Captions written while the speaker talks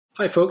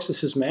Hi folks,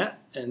 this is Matt,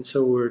 and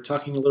so we're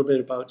talking a little bit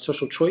about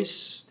social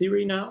choice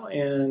theory now,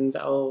 and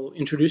I'll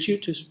introduce you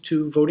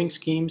to voting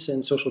schemes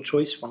and social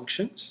choice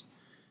functions.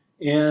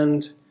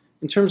 And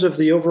in terms of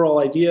the overall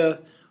idea,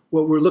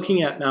 what we're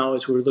looking at now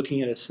is we're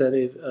looking at a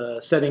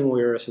setting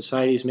where a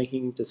society is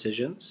making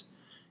decisions,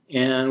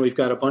 and we've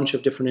got a bunch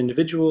of different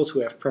individuals who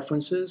have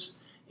preferences,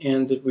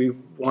 and that we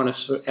want to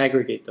sort of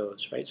aggregate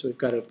those, right? So we've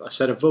got a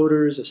set of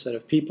voters, a set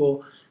of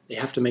people, they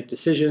have to make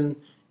decisions,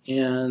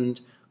 and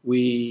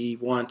we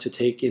want to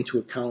take into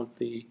account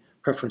the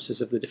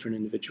preferences of the different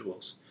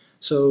individuals.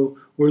 So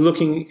we're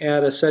looking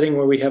at a setting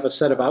where we have a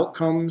set of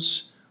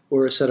outcomes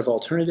or a set of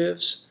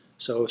alternatives.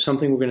 So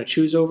something we're going to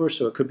choose over,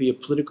 so it could be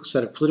a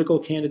set of political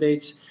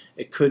candidates.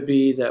 It could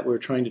be that we're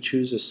trying to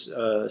choose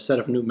a set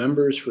of new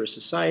members for a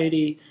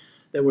society,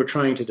 that we're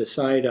trying to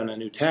decide on a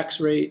new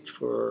tax rate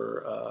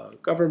for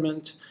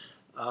government.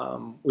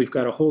 We've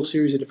got a whole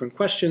series of different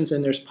questions,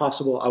 and there's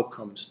possible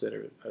outcomes that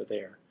are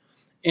there.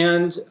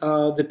 And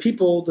the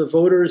people, the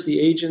voters,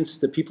 the agents,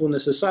 the people in the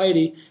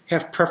society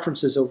have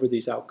preferences over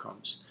these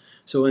outcomes.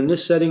 So in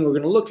this setting we're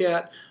going to look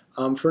at,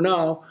 for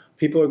now,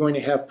 people are going to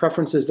have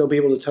preferences. They'll be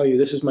able to tell you,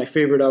 this is my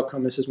favorite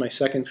outcome, this is my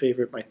second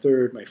favorite, my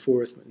third, my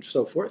fourth, and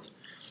so forth.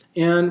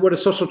 And what a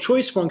social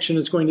choice function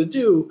is going to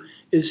do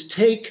is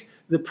take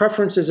the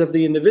preferences of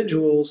the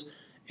individuals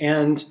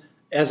and,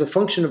 as a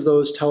function of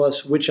those, tell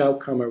us which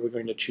outcome are we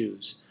going to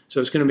choose. So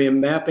it's going to be a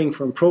mapping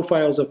from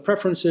profiles of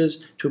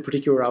preferences to a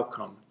particular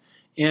outcome.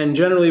 And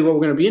generally what we're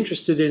going to be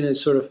interested in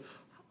is sort of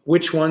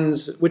which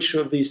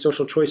of these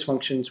social choice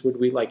functions would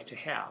we like to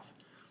have.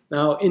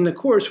 Now in the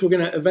course we're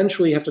going to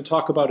eventually have to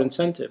talk about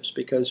incentives,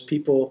 because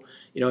people,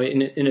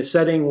 in a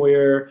setting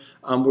where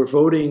we're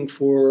voting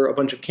for a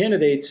bunch of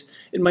candidates,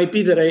 it might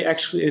be that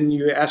and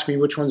you ask me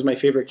which one's my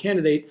favorite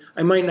candidate,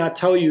 I might not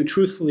tell you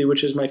truthfully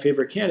which is my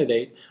favorite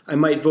candidate. I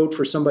might vote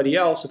for somebody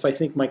else if I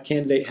think my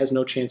candidate has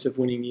no chance of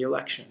winning the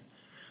election.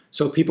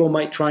 So people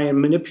might try and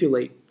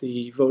manipulate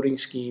the voting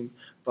scheme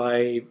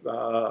by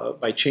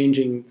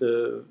changing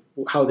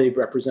how they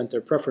represent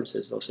their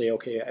preferences. They'll say,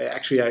 okay,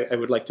 I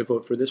would like to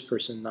vote for this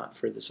person, not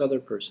for this other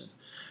person.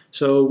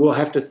 So we'll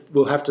have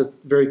to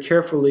very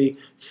carefully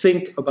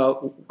think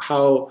about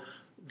how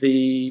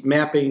the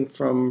mapping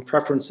from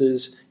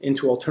preferences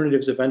into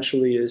alternatives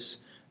eventually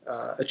is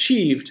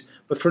achieved.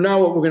 But for now,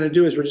 what we're going to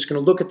do is we're just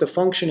going to look at the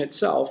function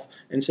itself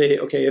and say,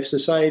 okay, if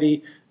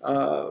society,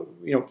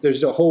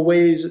 there's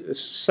a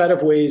set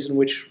of ways in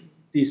which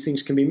these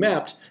things can be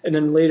mapped, and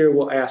then later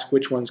we'll ask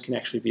which ones can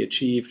actually be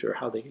achieved or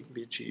how they can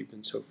be achieved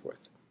and so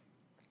forth.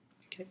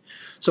 Okay.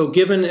 So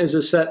given is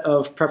a set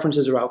of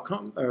preferences or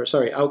outcomes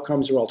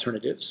or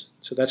alternatives.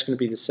 So that's going to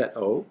be the set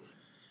O.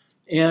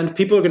 And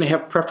people are going to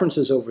have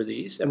preferences over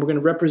these, and we're going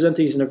to represent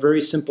these in a very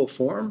simple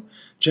form.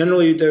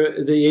 Generally,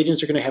 the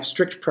agents are going to have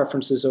strict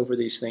preferences over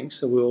these things,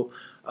 so we'll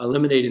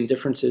eliminate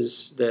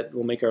indifferences that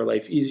will make our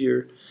life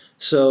easier.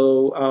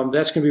 So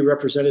that's going to be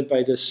represented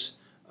by this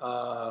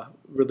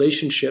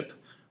relationship,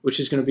 which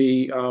is going to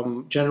be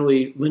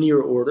generally linear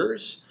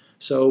orders.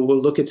 So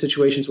we'll look at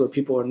situations where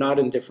people are not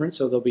indifferent,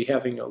 so they'll be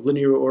having a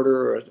linear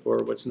order or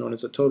what's known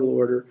as a total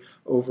order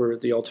over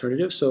the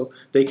alternative. So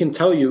they can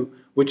tell you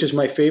which is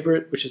my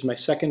favorite, which is my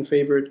second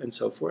favorite, and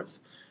so forth.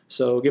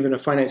 So given a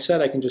finite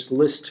set, I can just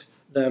list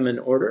them in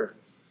order.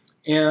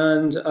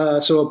 And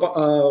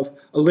so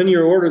a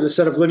linear order, the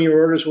set of linear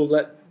orders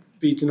will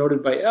be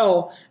denoted by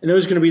L, and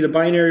those are going to be the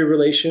binary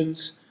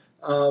relations,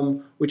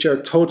 which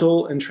are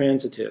total and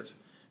transitive.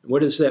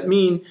 What does that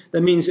mean?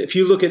 That means if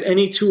you look at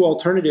any two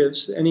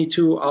alternatives, any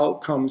two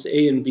outcomes,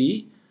 A and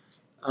B,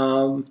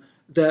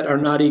 that are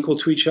not equal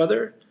to each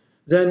other,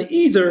 then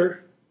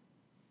either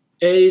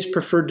A is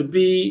preferred to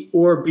B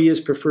or B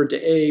is preferred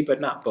to A, but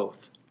not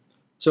both.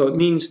 So it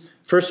means,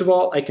 first of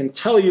all, I can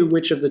tell you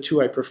which of the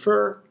two I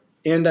prefer,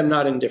 and I'm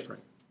not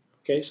indifferent.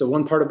 Okay, so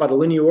one part about a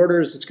linear order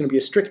is it's going to be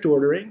a strict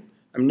ordering.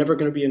 I'm never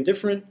going to be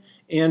indifferent.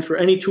 And for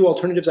any two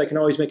alternatives, I can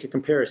always make a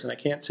comparison. I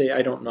can't say,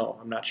 I don't know,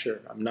 I'm not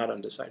sure, I'm not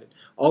undecided.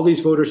 All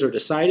these voters are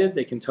decided.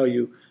 They can tell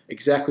you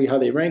exactly how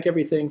they rank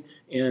everything,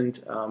 and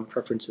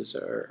preferences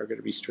are going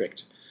to be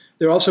strict.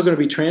 They're also going to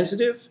be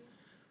transitive.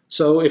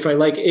 So if I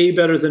like A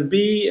better than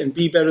B and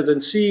B better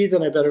than C,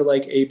 then I better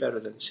like A better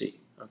than C.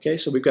 Okay,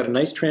 so we've got a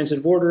nice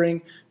transitive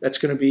ordering. That's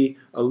going to be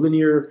a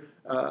linear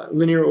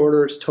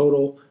orders,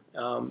 total,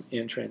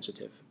 and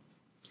transitive.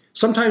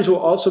 Sometimes we'll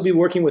also be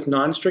working with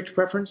non-strict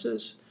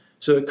preferences.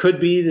 So it could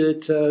be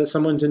that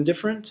someone's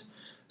indifferent.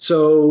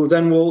 So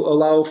then we'll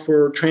allow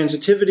for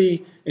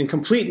transitivity and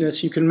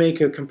completeness. You can make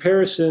a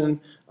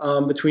comparison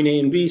between A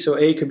and B. So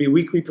A could be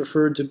weakly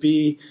preferred to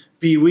B,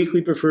 B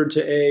weakly preferred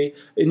to A,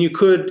 and you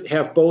could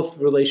have both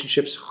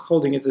relationships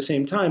holding at the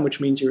same time, which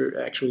means you're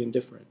actually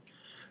indifferent.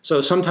 So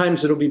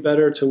sometimes it'll be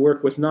better to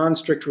work with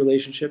non-strict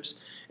relationships.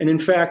 And in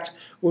fact,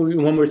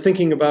 when we're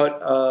thinking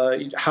about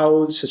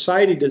how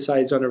society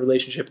decides on a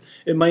relationship,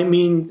 it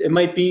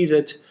might be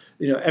that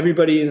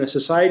everybody in a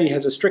society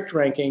has a strict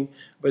ranking,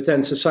 but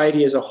then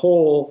society as a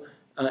whole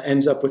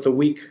ends up with a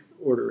weak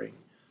ordering.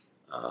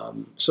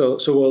 So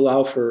we'll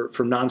allow for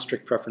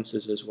non-strict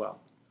preferences as well.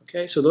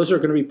 Okay, so those are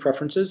going to be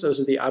preferences.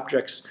 Those are the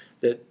objects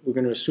that we're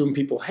going to assume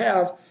people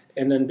have,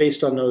 and then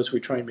based on those, we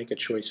try and make a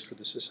choice for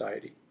the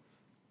society.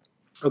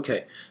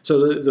 Okay,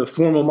 so the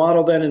formal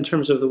model then, in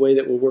terms of the way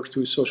that we'll work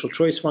through social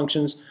choice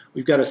functions,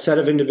 we've got a set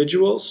of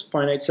individuals,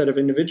 finite set of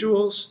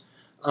individuals,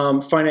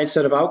 finite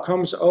set of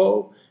outcomes,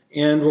 O,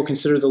 and we'll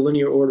consider the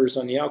linear orders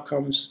on the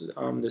outcomes,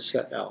 this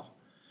set L,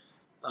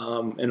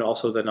 and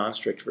also the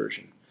non-strict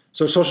version.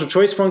 So a social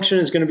choice function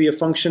is going to be a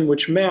function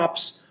which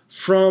maps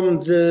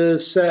from the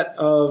set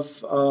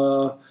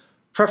of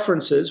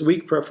preferences,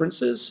 weak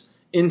preferences,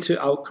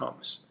 into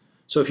outcomes.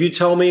 So if you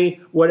tell me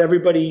what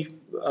everybody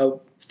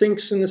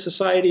thinks in the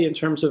society in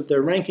terms of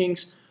their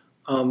rankings,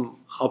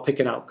 I'll pick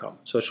an outcome.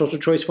 So a social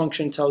choice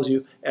function tells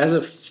you, as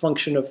a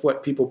function of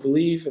what people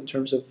believe in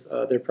terms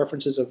of their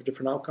preferences of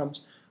different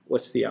outcomes,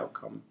 what's the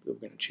outcome that we're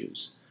going to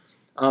choose.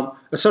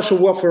 A social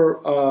welfare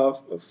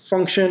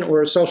function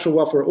or a social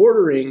welfare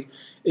ordering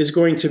is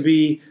going to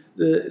be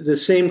the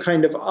same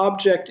kind of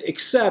object,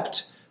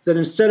 except that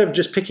instead of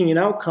just picking an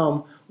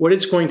outcome, what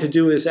it's going to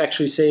do is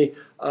actually say,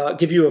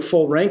 give you a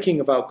full ranking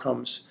of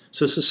outcomes.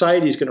 So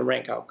society is going to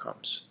rank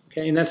outcomes.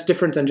 Okay? And that's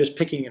different than just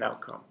picking an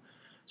outcome.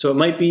 So it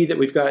might be that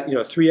we've got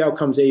 3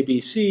 outcomes A, B,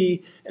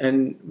 C,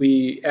 and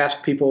we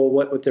ask people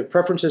what their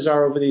preferences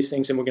are over these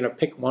things, and we're going to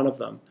pick one of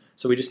them.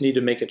 So we just need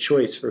to make a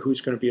choice for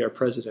who's going to be our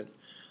president.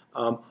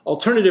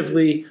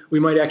 Alternatively, we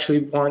might actually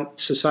want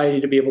society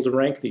to be able to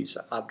rank these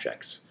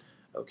objects.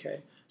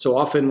 Okay? So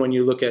often when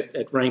you look at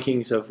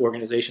rankings of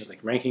organizations,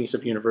 like rankings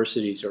of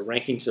universities or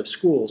rankings of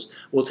schools,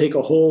 we'll take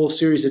a whole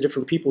series of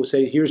different people who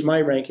say, here's my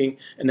ranking,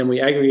 and then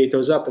we aggregate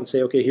those up and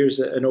say, okay, here's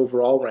an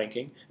overall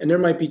ranking, and there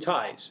might be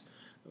ties.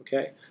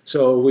 Okay?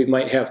 So we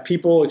might have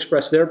people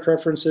express their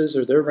preferences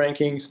or their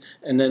rankings,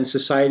 and then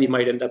society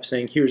might end up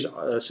saying, here's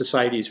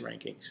society's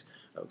rankings.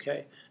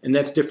 Okay? And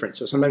that's different.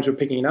 So sometimes we're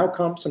picking an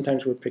outcome,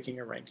 sometimes we're picking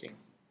a ranking.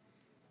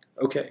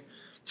 Okay.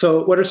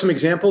 So what are some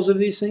examples of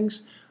these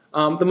things?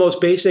 The most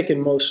basic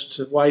and most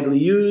widely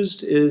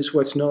used is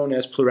what's known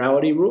as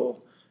plurality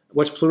rule.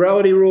 What's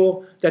plurality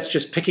rule? That's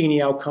just picking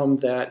the outcome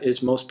that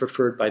is most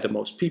preferred by the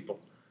most people.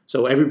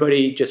 So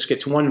everybody just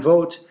gets one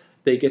vote.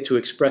 They get to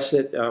express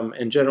it,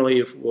 and generally,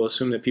 if we'll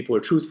assume that people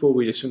are truthful,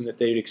 we'd assume that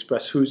they'd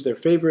express who's their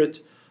favorite,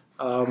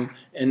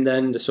 and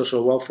then the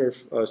social welfare,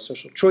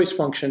 social choice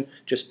function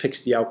just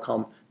picks the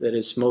outcome that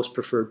is most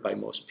preferred by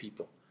most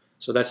people.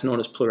 So that's known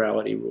as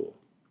plurality rule.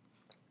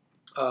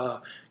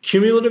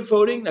 Cumulative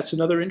voting, that's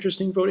another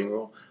interesting voting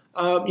rule.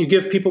 You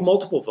give people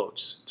multiple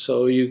votes.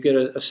 So you get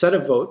a set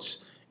of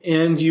votes,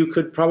 and you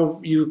can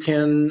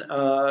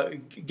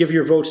give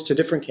your votes to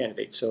different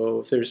candidates.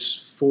 So if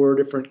there's 4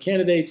 different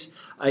candidates,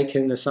 I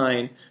can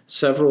assign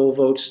several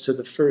votes to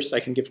the first. I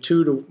can give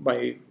 2 to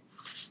my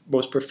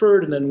most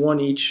preferred, and then 1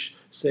 each,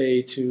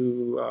 say,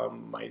 to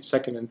my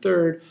second and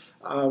third.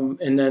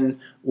 And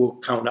then we'll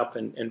count up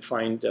and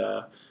find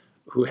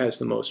who has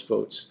the most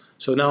votes.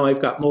 So now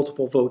I've got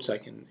multiple votes I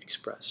can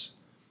express.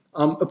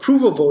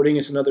 Approval voting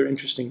is another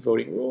interesting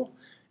voting rule.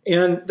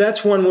 And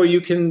that's one where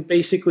you can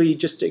basically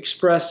just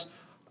express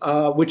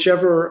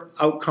whichever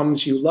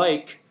outcomes you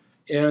like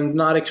and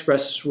not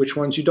express which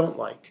ones you don't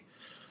like.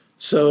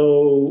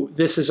 So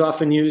this is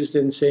often used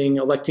in saying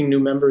electing new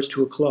members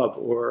to a club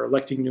or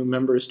electing new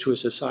members to a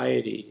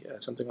society,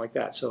 something like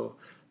that. So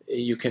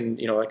you can,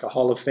 like a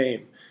Hall of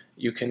Fame,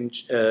 you can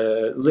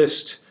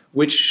list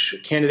which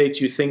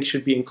candidates you think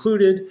should be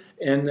included,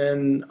 and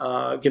then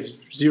give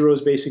zeros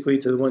basically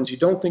to the ones you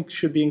don't think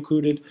should be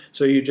included.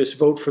 So you just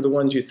vote for the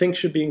ones you think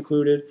should be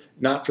included,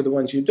 not for the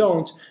ones you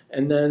don't.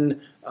 And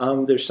then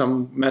there's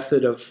some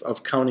method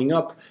of counting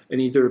up and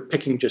either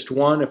picking just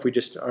one if we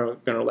just are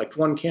going to elect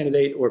one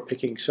candidate, or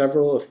picking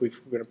several if we're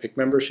going to pick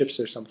memberships.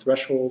 There's some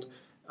threshold.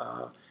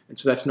 And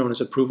so that's known as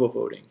approval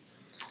voting.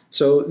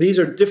 So these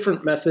are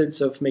different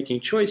methods of making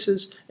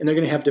choices, and they're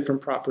going to have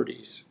different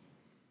properties.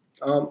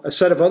 A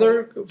set of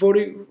other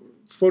voting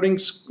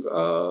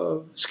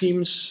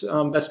schemes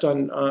based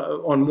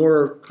on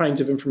more kinds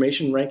of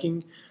information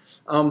ranking.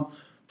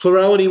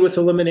 Plurality with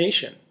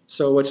elimination.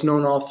 So what's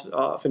known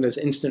often as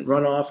instant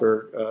runoff,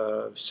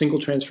 or single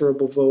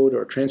transferable vote,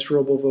 or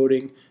transferable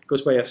voting. It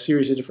goes by a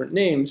series of different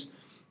names.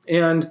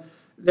 And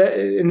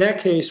in that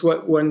case,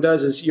 what one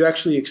does is you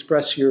actually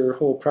express your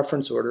whole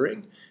preference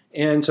ordering.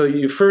 And so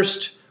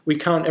we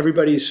count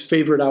everybody's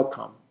favorite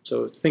outcome.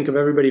 So think of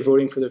everybody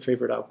voting for their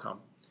favorite outcome.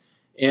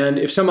 And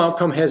if some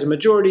outcome has a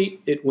majority,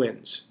 it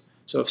wins.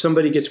 So if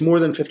somebody gets more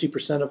than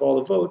 50% of all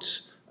the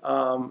votes,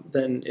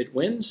 then it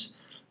wins.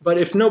 But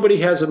if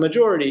nobody has a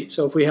majority,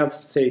 so if we have,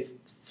 say,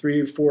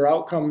 3 or 4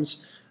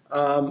 outcomes,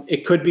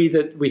 it could be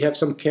that we have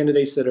some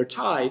candidates that are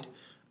tied,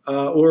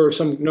 or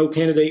no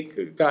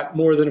candidate got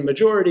more than a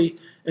majority.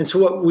 And so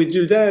what we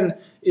do then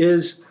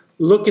is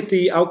look at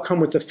the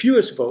outcome with the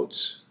fewest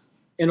votes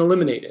and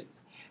eliminate it.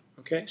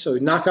 Okay, so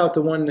knock out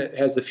the one that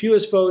has the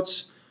fewest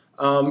votes.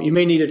 You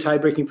may need a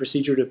tie-breaking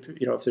procedure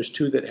to, if there's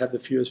 2 that have the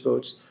fewest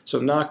votes. So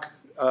knock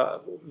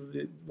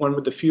one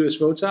with the fewest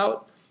votes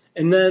out,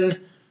 and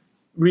then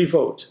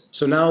revote.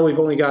 So now we've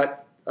only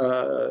got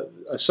a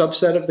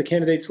subset of the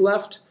candidates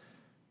left,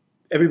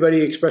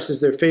 everybody expresses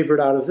their favorite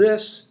out of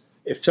this.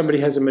 If somebody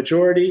has a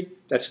majority,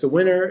 that's the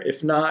winner.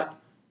 If not,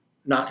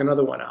 knock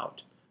another one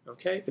out,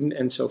 okay,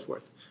 and so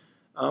forth.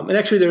 And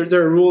actually,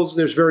 there are rules.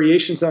 There's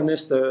variations on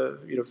this. The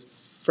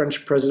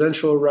French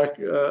presidential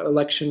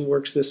election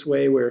works this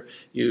way, where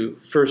you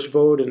first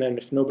vote, and then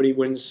if nobody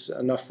wins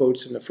enough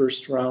votes in the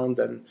first round,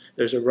 then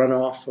there's a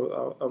runoff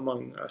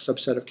among a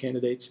subset of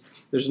candidates.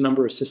 There's a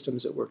number of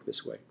systems that work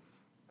this way.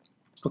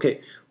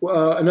 Okay,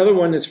 another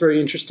one that's very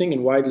interesting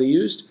and widely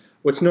used,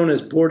 what's known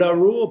as Borda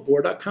rule,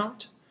 Borda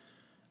count.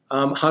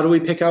 How do we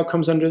pick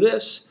outcomes under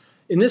this?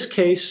 In this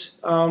case,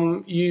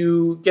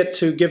 you get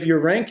to give your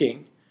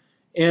ranking,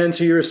 and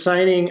so you're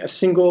assigning a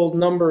single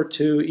number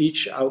to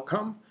each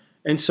outcome.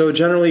 And so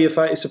generally, if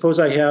I suppose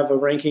I have a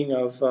ranking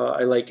of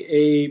I like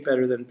A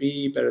better than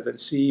B, better than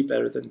C,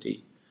 better than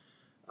D.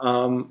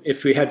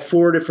 If we had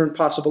 4 different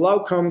possible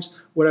outcomes,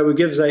 what I would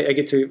give is I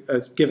get to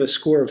give a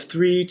score of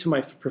 3 to my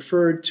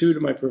preferred, 2 to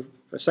my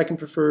second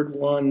preferred,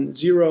 1,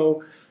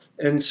 0.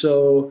 And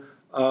so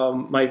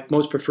my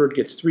most preferred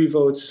gets 3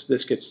 votes,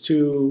 this gets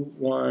 2,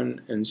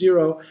 1, and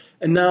 0.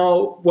 And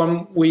now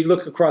when we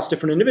look across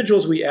different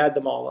individuals, we add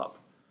them all up,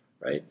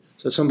 right?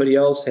 So somebody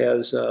else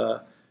has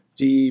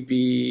D,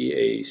 B,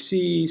 A,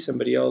 C.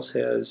 Somebody else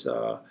has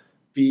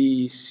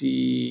B,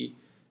 C,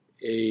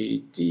 A,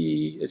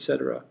 D,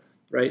 etc.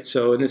 Right?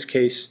 So in this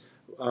case,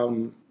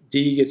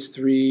 D gets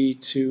 3,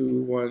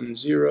 2, 1,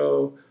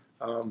 0.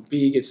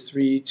 B gets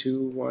 3,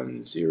 2,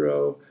 1,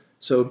 0.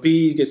 So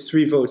B gets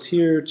 3 votes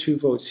here, 2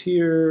 votes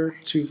here,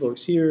 2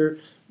 votes here.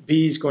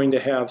 B is going to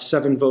have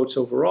 7 votes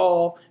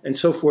overall, and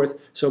so forth.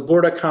 So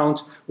Borda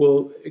count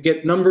will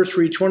get numbers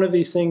for each one of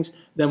these things.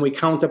 Then we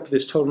count up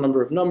this total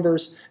number of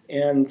numbers,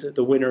 and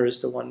the winner is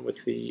the one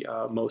with the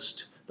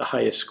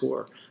highest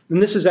score.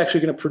 And this is actually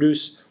going to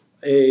produce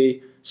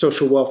a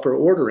social welfare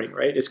ordering,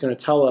 right? It's going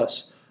to tell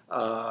us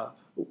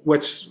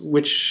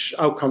which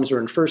outcomes are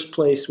in first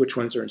place, which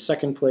ones are in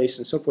second place,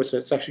 and so forth. So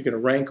it's actually going to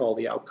rank all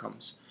the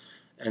outcomes.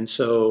 And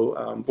so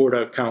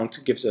Borda count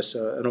gives us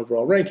an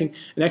overall ranking.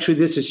 And actually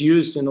this is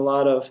used in a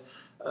lot of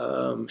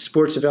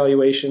sports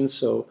evaluations.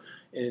 So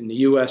in the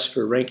US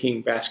for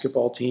ranking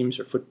basketball teams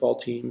or football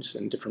teams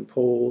in different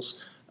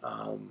polls,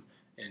 and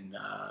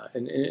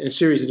in a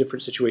series of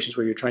different situations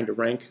where you're trying to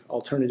rank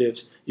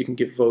alternatives, you can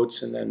give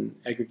votes and then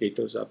aggregate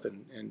those up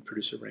and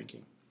produce a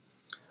ranking.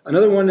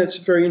 Another one that's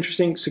very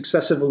interesting,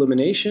 successive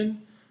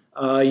elimination.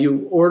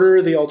 You order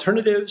the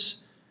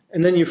alternatives,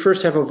 and then you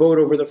first have a vote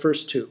over the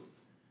first 2.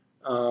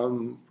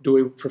 Do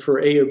we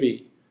prefer A or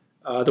B?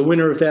 The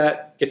winner of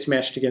that gets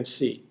matched against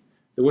C.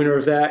 The winner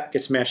of that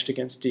gets matched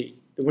against D.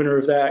 The winner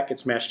of that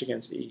gets matched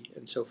against E,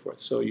 and so forth.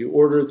 So you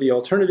order the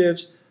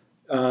alternatives,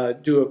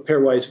 do a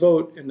pairwise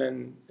vote, and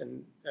then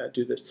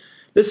do this.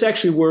 This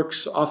actually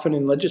works often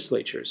in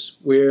legislatures,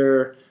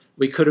 where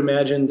we could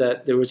imagine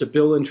that there was a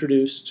bill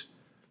introduced,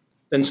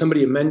 then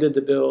somebody amended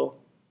the bill,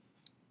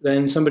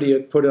 then somebody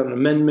put an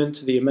amendment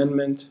to the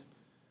amendment,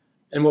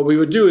 and what we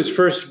would do is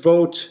first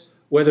vote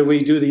whether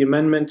we do the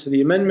amendment to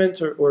the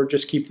amendment or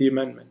just keep the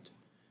amendment.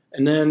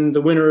 And then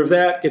the winner of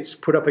that gets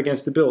put up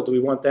against the bill. Do we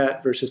want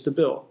that versus the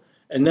bill?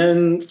 And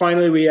then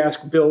finally we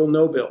ask bill,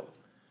 no bill.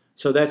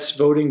 So that's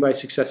voting by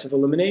successive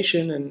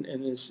elimination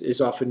and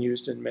is often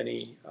used in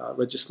many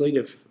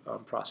legislative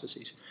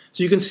processes.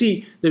 So you can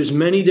see there's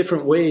many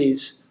different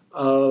ways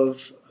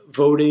of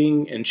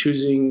voting and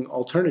choosing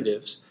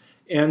alternatives.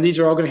 And these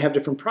are all going to have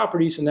different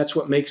properties, and that's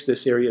what makes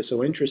this area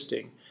so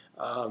interesting.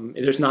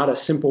 There's not a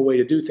simple way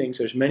to do things.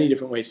 There's many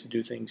different ways to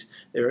do things.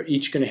 They're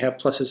each going to have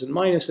pluses and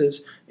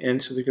minuses,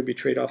 and so there could be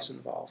trade-offs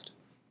involved.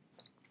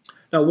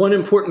 Now, one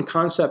important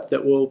concept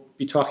that we'll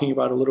be talking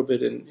about a little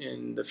bit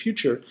in the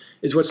future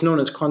is what's known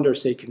as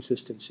Condorcet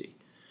consistency.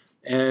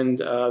 And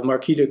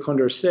Marquis de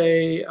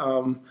Condorcet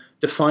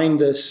defined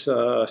this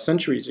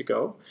centuries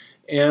ago.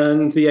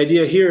 And the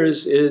idea here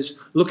is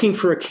looking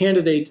for a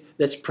candidate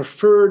that's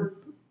preferred,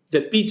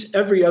 that beats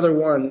every other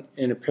one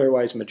in a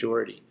pairwise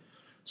majority.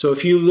 So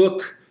if you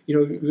look,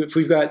 if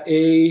we've got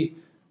A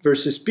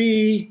versus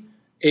B,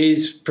 A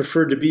is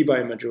preferred to B by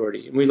a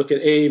majority. And we look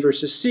at A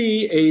versus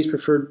C, A is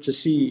preferred to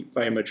C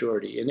by a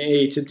majority. And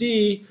A to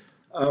D,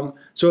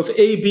 so if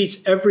A beats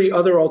every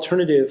other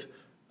alternative,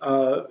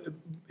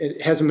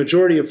 it has a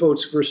majority of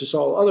votes versus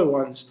all other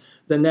ones,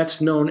 then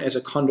that's known as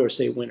a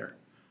Condorcet winner.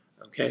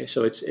 Okay,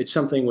 so it's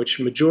something which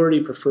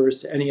majority prefers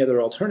to any other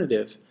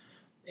alternative.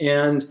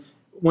 And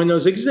when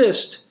those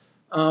exist,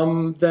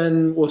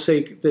 then we'll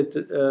say that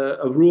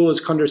a rule is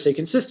Condorcet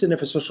consistent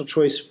if a social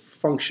choice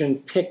function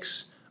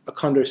picks a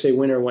Condorcet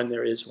winner when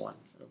there is one.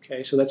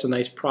 Okay, so that's a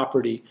nice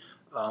property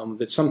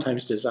that's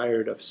sometimes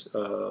desired of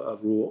a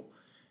rule.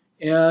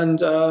 And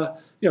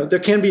there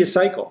can be a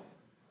cycle.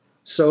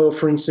 So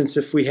for instance,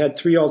 if we had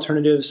 3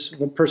 alternatives,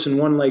 person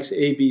 1 likes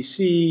A, B,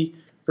 C,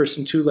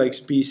 person 2 likes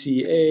B,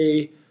 C,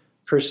 A,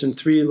 person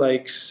 3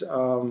 likes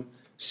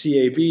C,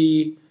 A,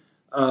 B.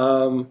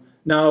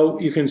 Now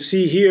you can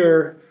see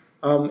here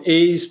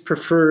A's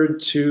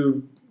preferred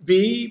to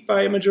B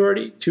by a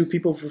majority. 2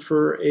 people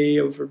prefer A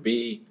over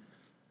B.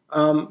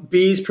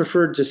 B's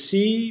preferred to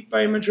C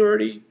by a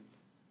majority.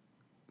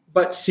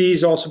 but C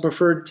is also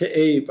preferred to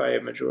A by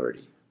a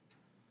majority.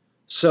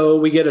 So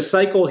we get a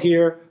cycle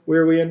here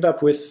where we end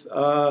up with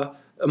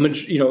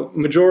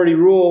majority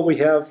rule. We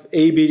have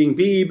A beating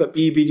B, but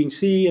B beating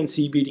C, and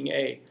C beating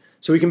A.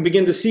 So we can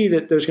begin to see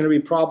that there's going to be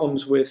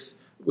problems with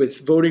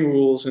voting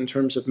rules in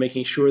terms of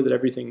making sure that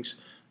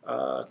everything's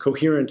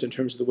coherent in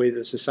terms of the way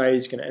that society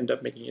is going to end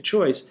up making a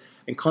choice.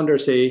 And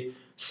Condorcet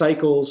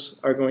cycles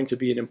are going to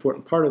be an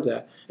important part of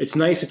that. It's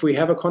nice if we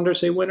have a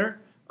Condorcet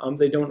winner.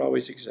 They don't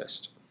always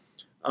exist.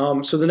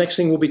 So the next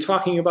thing we'll be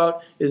talking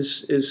about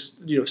is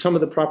some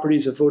of the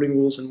properties of voting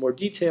rules in more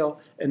detail,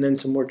 and then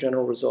some more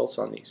general results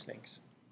on these things.